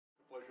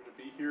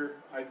here.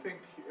 I think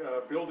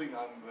building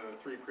on the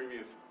three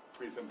previous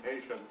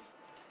presentations,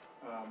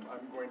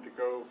 I'm going to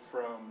go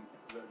from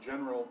the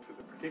general to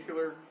the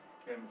particular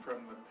and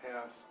from the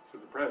past to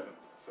the present.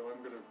 So I'm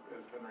going to,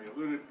 as Henry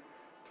alluded,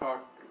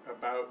 talk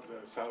about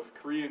the South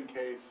Korean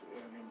case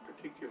and in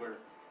particular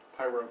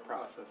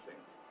pyroprocessing.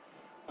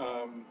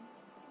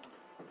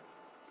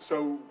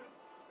 So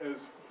as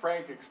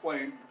Frank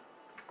explained,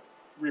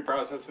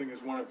 reprocessing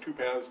is one of two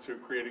paths to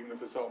creating the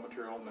fissile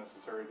material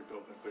necessary to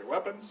build nuclear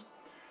weapons.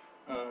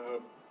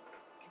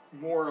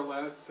 More or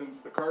less,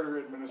 since the Carter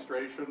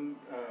administration,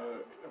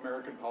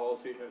 American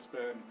policy has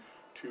been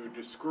to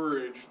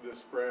discourage the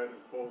spread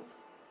of both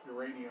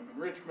uranium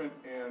enrichment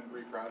and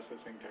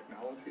reprocessing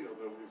technology,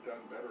 although we've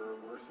done better or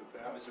worse at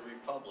that. As a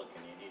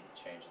Republican, you need to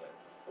change that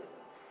before.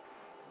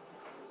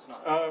 It's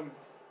not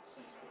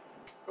since.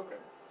 Okay.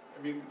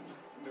 I mean,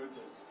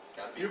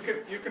 you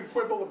can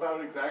quibble about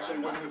exactly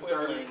when this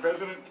started.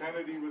 President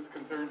Kennedy was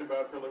concerned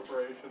about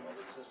proliferation,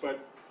 but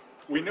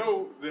we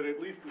know that at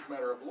least as a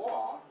matter of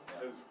law,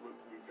 as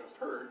we've just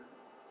heard,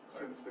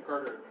 since the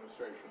Carter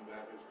administration,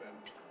 that has been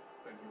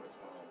U.S.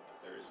 policy.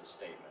 There is a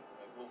statement.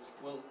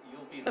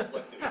 You'll be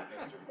inflicted with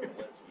Mr.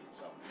 Golitsky at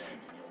some point,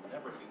 and you'll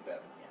never do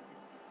that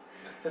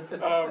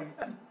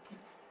again.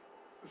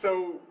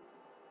 So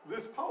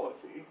this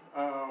policy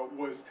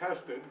was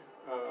tested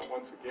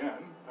once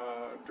again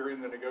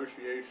during the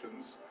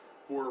negotiations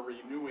for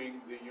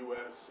renewing the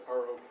U.S.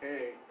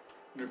 ROK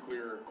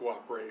nuclear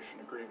cooperation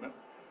agreement,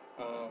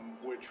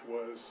 which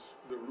was,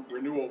 the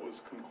renewal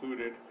was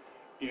concluded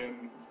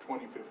in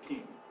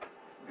 2015.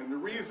 And the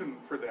reason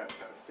for that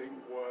testing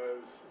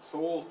was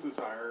Seoul's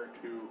desire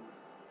to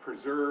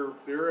preserve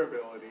their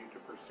ability to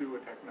pursue a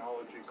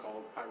technology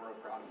called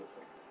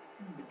pyroprocessing.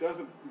 It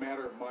doesn't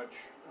matter much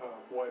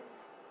what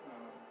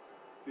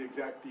the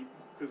exact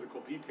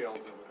physical details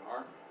of it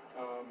are.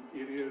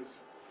 It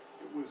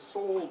was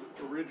sold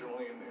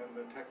originally, and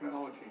the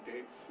technology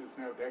is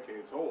now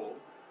decades old,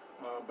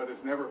 but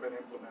has never been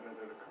implemented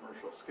at a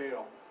commercial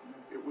scale.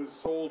 It was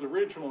sold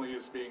originally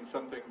as being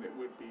something that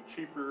would be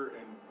cheaper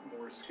and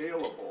more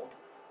scalable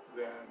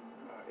than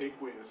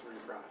aqueous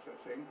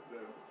reprocessing,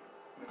 the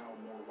now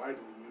more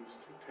widely used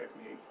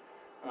technique,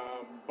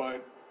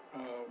 but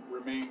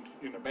remained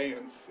in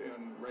abeyance,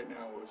 and right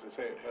now, as I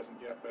say, it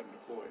hasn't yet been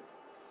deployed.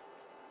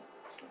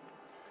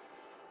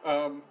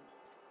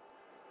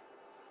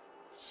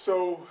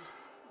 So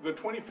the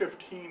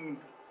 2015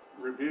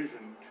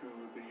 revision to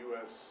the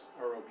U.S.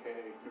 ROK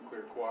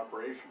Nuclear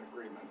Cooperation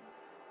Agreement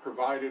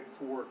provided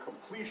for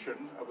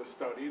completion of a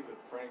study that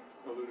Frank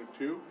alluded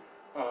to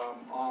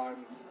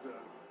on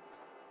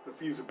the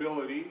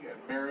feasibility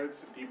and merits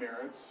and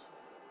demerits,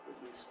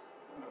 at least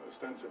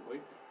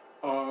ostensibly,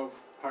 of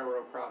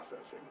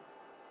pyroprocessing.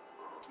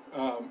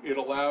 It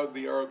allowed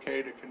the ROK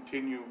to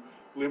continue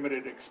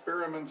limited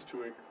experiments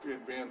to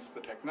advance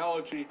the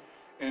technology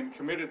and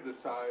committed the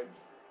sides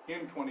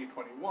in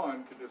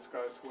 2021 to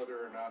discuss whether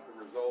or not the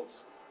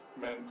results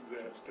meant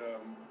that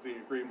the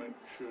agreement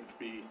should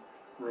be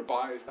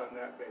revised on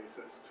that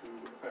basis to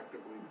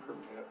effectively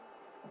permit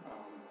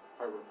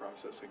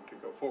pyroprocessing to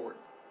go forward.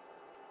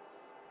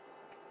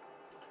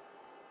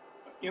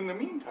 In the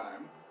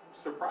meantime,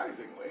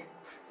 surprisingly,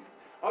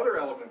 other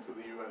elements of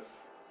the U.S.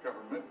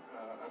 government,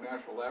 a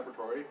national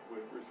laboratory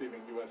with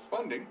receiving U.S.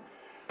 funding,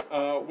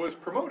 was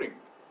promoting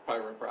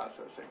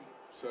pyroprocessing.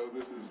 So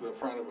this is the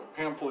front of a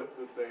pamphlet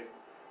that they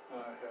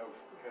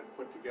had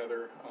put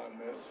together on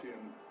this in,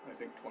 I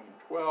think,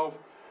 2012.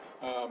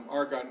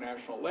 Argonne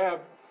National Lab.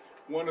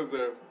 One of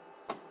the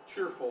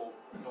cheerful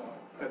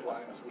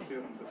headlines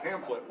within the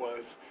pamphlet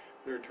was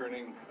they're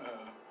turning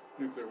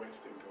nuclear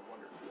waste into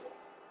wonder fuel.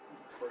 And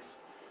of course,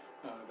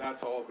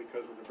 that's all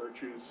because of the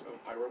virtues of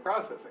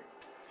pyroprocessing.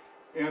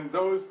 And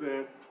those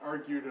that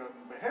argued on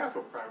behalf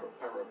of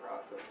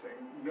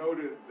pyroprocessing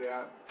noted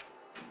that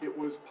it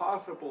was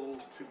possible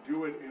to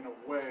do it in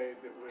a way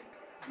that would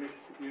mix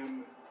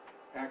in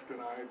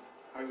actinides,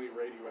 highly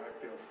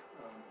radioactive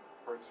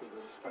parts of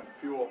the spent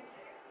fuel,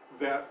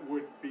 that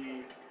would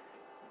be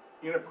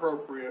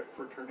inappropriate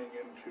for turning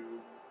into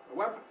a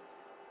weapon,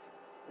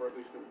 or at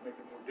least it would make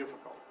it more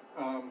difficult.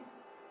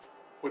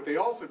 What they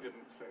also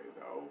didn't say,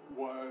 though,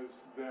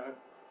 was that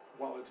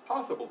while it's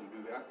possible to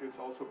do that, it's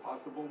also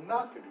possible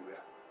not to do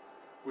that,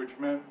 which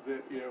meant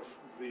that if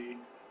the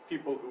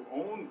people who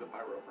owned the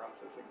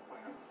pyroprocessing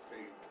plant,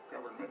 the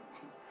government,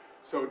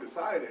 so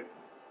decided,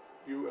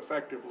 you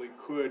effectively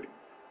could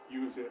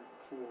use it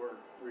for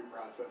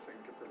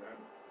reprocessing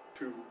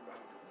to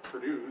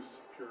produce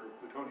pure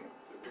plutonium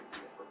that would be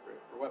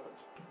appropriate for weapons.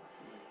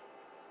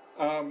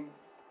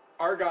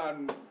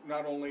 Argonne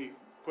not only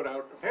put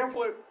out a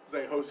pamphlet,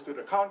 they hosted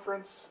a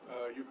conference.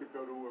 You could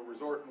go to a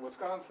resort in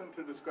Wisconsin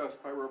to discuss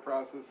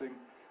pyroprocessing.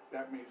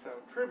 That may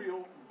sound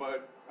trivial,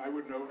 but I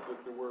would note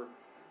that there were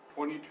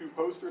 22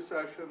 poster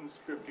sessions,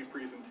 50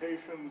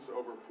 presentations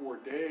over 4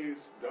 days,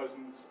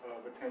 dozens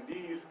of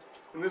attendees,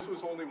 and this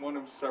was only one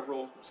of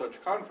several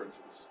such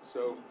conferences.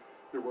 So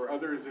there were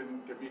others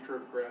in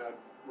Dimitrovgrad,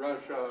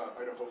 Russia,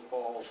 Idaho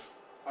Falls,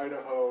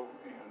 Idaho,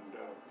 and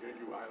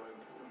Jeju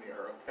Island in the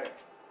ROK.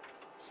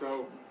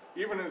 So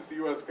even as the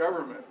U.S.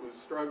 government was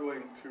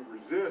struggling to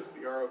resist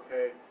the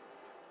ROK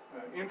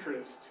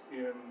interest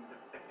in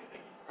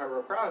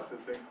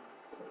pyroprocessing,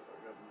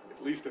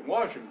 at least in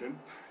Washington,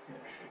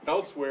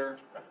 elsewhere,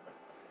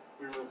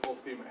 we were full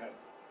steam ahead.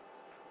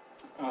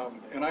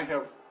 And I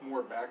have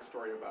more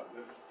backstory about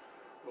this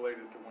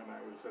related to when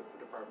I was at the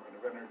Department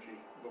of Energy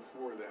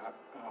before that,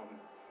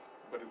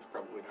 but it's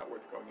probably not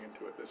worth going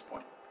into at this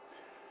point.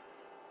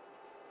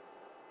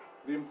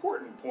 The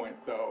important point,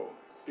 though,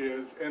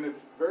 is, and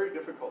it's very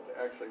difficult to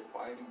actually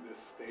find this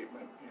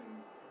statement in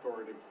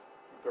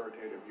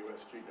authoritative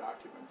USG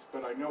documents,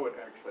 but I know it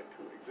actually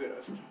to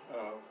exist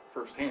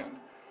firsthand.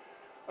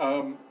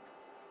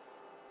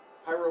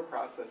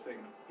 Pyroprocessing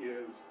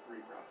is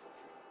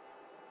reprocessing.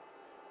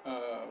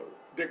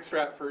 Dick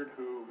Stratford,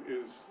 who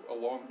is a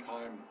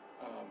longtime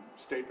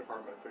State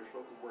Department official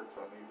who works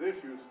on these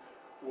issues,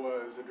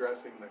 was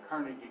addressing the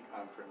Carnegie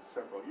Conference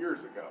several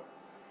years ago.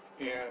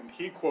 And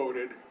he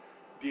quoted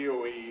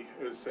DOE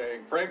as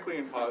saying, frankly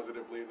and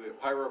positively,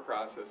 that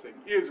pyroprocessing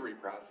is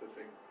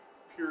reprocessing,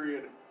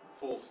 period,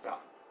 full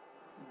stop.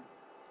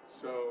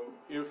 So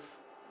if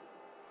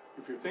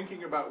you're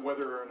thinking about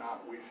whether or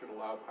not we should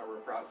allow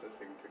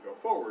pyroprocessing to go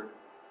forward,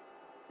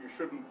 you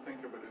shouldn't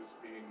think of it as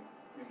being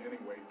in any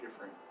way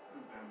different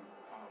than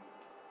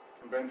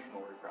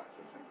conventional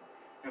reprocessing.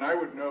 And I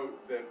would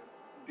note that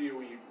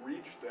DOE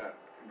reached that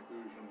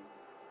conclusion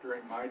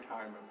during my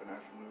time at the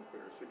National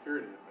Nuclear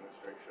Security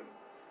Administration.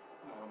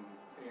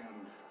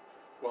 And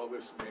while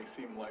this may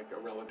seem like a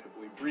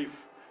relatively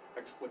brief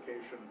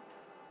explication,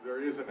 there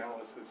is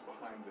analysis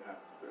behind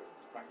that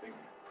I think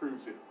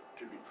proves it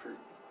to be true.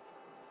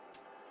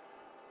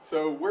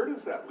 So where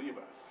does that leave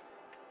us?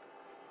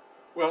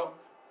 Well,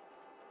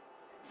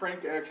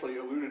 Frank actually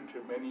alluded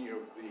to many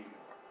of the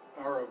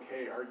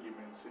ROK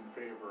arguments in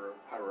favor of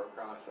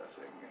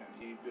pyroprocessing, and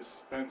he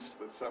dispensed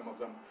with some of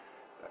them.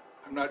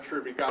 I'm not sure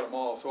if he got them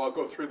all, so I'll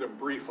go through them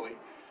briefly.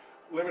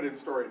 Limited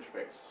storage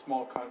space,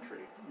 small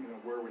country,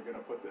 where are we going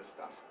to put this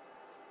stuff?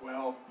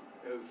 Well,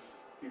 as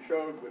he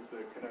showed with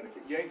the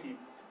Connecticut Yankee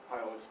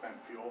pile of spent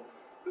fuel,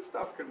 this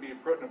stuff can be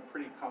put in a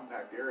pretty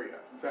compact area.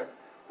 In fact,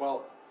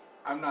 while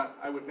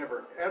I would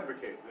never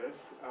advocate this,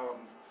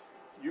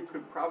 you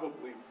could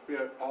probably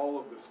fit all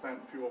of the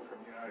spent fuel from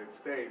the United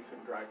States in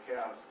dry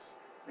casks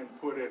and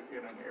put it in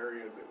an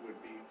area that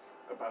would be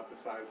about the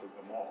size of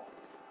the mall.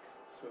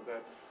 So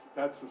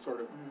that's the sort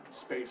of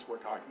space we're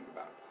talking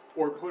about.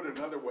 Or put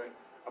another way,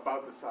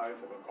 about the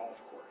size of a golf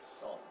course.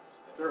 Oh,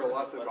 there are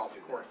lots of golf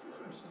courses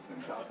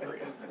in South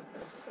Korea.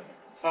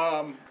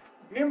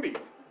 NIMBY.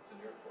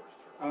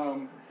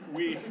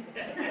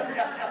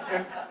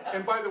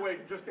 And by the way,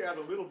 just to add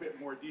a little bit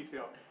more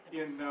detail,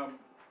 in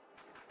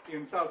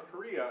South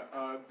Korea,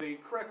 they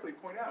correctly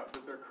point out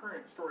that their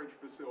current storage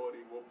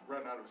facility will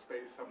run out of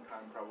space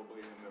sometime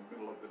probably in the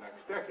middle of the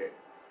next decade.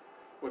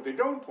 What they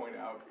don't point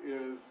out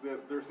is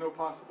that there's no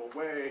possible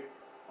way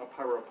a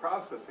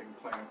pyroprocessing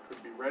plant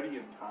could be ready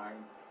in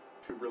time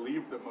to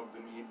relieve them of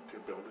the need to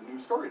build a new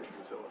storage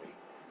facility.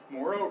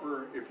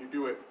 Moreover, if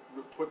you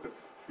put the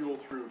fuel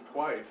through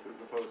twice as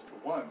opposed to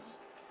once,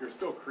 you're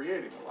still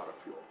creating a lot of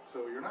fuel.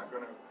 So you're not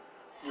going to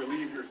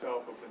relieve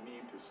yourself of the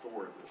need to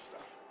store this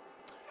stuff.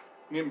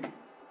 NIMBY.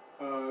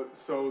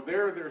 So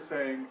they're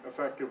saying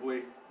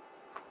effectively,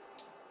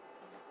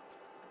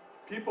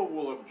 people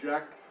will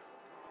object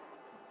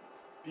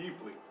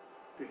deeply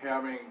to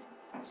having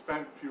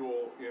spent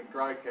fuel in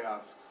dry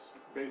casks,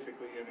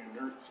 basically in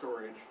inert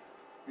storage.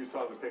 You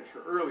saw the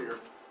picture earlier,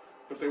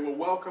 but they will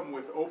welcome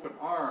with open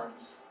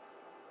arms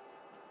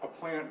a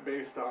plant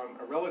based on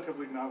a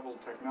relatively novel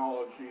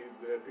technology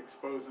that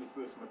exposes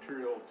this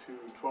material to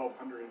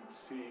 1200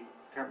 C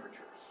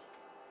temperatures.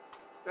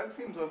 That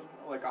seems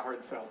like a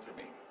hard sell to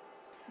me.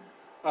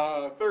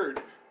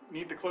 Third,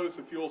 need to close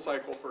the fuel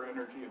cycle for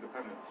energy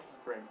independence.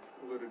 Frank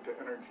alluded to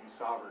energy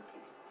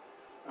sovereignty.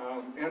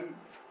 And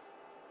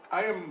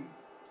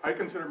I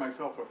consider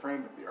myself a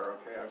friend of the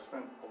ROK. I've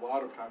spent a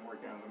lot of time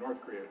working on the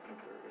North Korea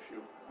nuclear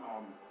issue.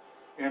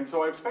 And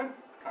so I've spent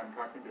time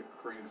talking to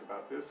Koreans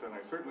about this, and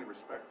I certainly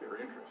respect their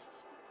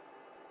interests.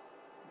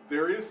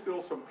 There is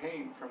still some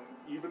pain from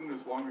even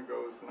as long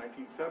ago as the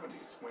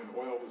 1970s, when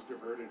oil was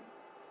diverted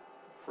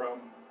from,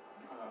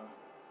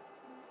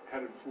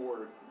 headed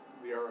for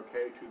the ROK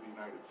to the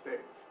United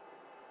States.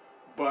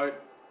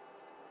 But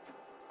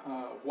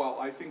while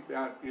I think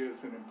that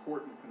is an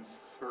important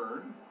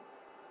concern,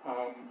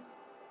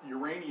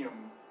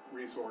 uranium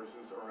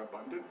resources are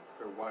abundant,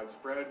 they're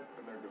widespread,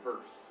 and they're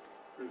diverse.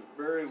 There's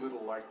very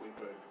little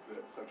likelihood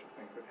that such a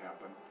thing could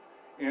happen.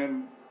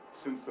 And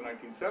since the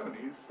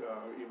 1970s,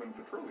 even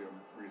petroleum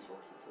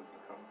resources have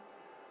become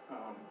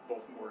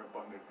both more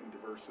abundant and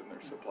diverse in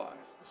their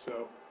supplies.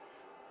 So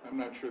I'm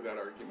not sure that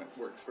argument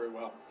works very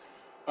well.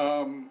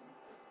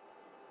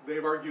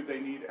 They've argued they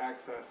need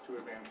access to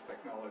advanced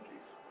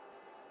technologies.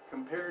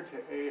 Compared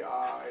to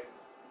AI,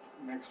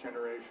 next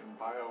generation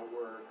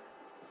biowork,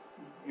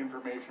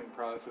 information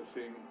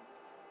processing,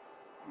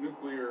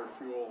 nuclear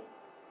fuel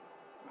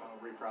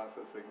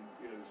reprocessing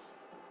is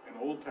an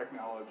old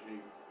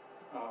technology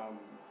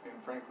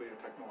and frankly a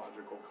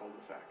technological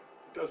cul-de-sac.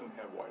 It doesn't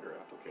have wider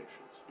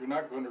applications. You're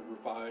not going to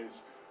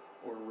revise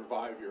or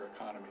revive your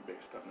economy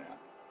based on that.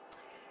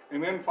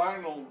 And then the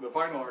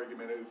final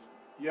argument is,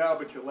 yeah,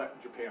 but you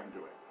let Japan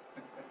do it.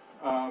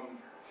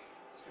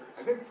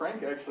 I think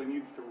Frank actually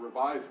needs to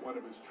revise one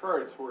of his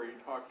charts where he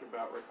talked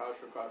about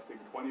Rakasha costing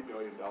 $20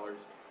 billion.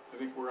 I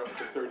think we're up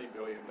to $30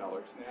 billion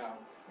now.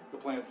 The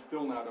plant's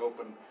still not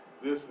open.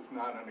 This is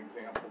not an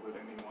example that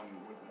anyone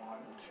would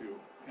want to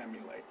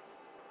emulate.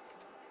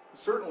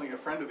 Certainly a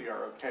friend of the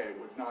ROK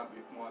would not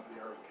want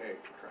the ROK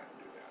to try and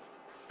do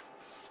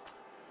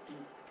that.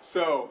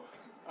 So,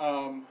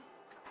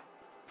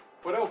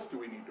 what else do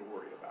we need to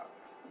worry about?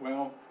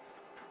 Well,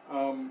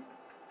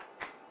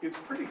 it's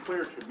pretty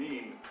clear to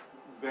me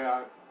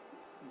that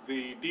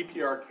the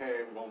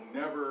DPRK will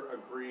never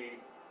agree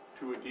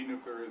to a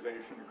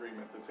denuclearization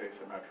agreement that's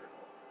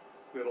asymmetrical,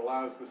 that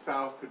allows the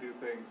South to do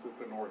things that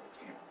the North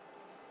can't.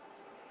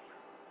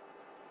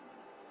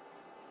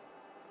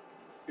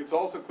 It's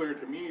also clear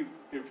to me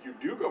if you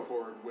do go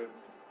forward with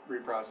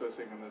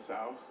reprocessing in the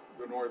South,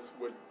 the North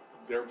would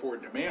therefore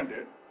demand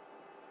it.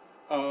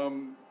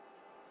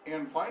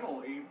 And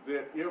finally,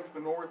 that if the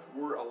North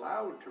were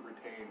allowed to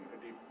retain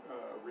a deep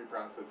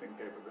reprocessing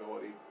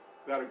capability,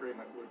 that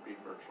agreement would be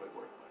virtually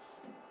worthless,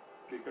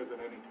 because at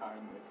any time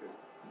they could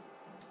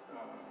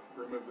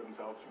remove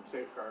themselves from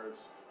safeguards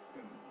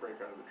and break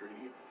out of the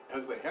treaty,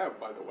 as they have,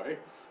 by the way,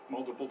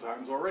 multiple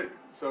times already.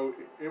 So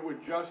it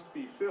would just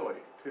be silly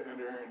to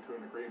enter into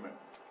an agreement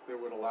that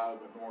would allow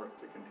the North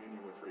to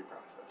continue with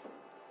reprocessing.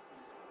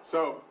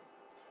 So,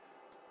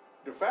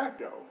 de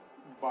facto,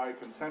 by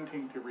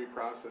consenting to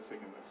reprocessing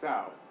in the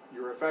South,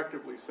 you're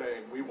effectively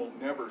saying we will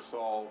never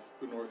solve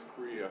the North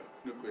Korea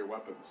nuclear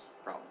weapons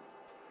problem.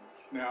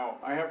 Now,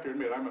 I have to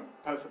admit, I'm a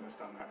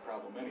pessimist on that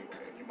problem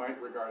anyway, and you might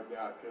regard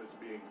that as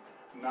being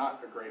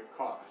not a great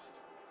cost,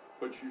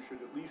 but you should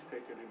at least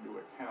take it into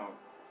account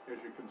as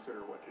you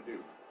consider what to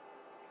do.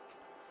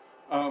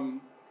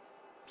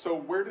 So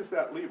where does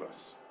that leave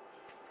us?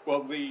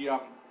 Well, the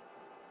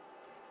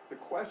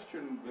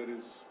question that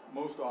is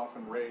most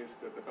often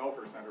raised at the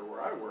Belfer Center where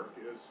I work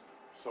is,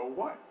 so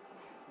what?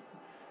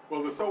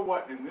 Well, the so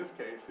what in this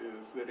case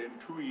is that in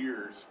 2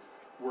 years,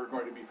 we're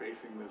going to be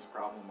facing this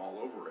problem all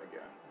over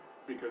again,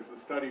 because the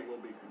study will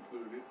be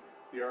concluded.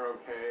 The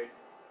ROK,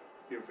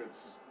 if it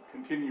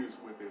continues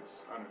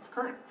on its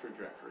current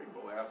trajectory,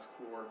 will ask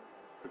for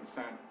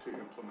consent to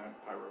implement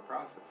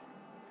pyroprocessing.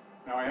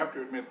 Now, I have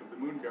to admit that the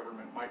Moon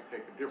government might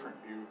take a different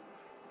view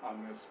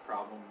on this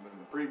problem than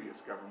the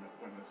previous government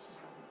when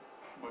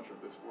much of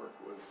this work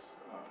was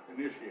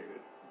initiated,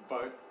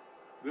 but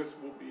this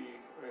will be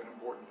an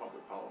important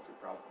public policy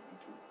problem in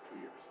two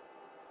years.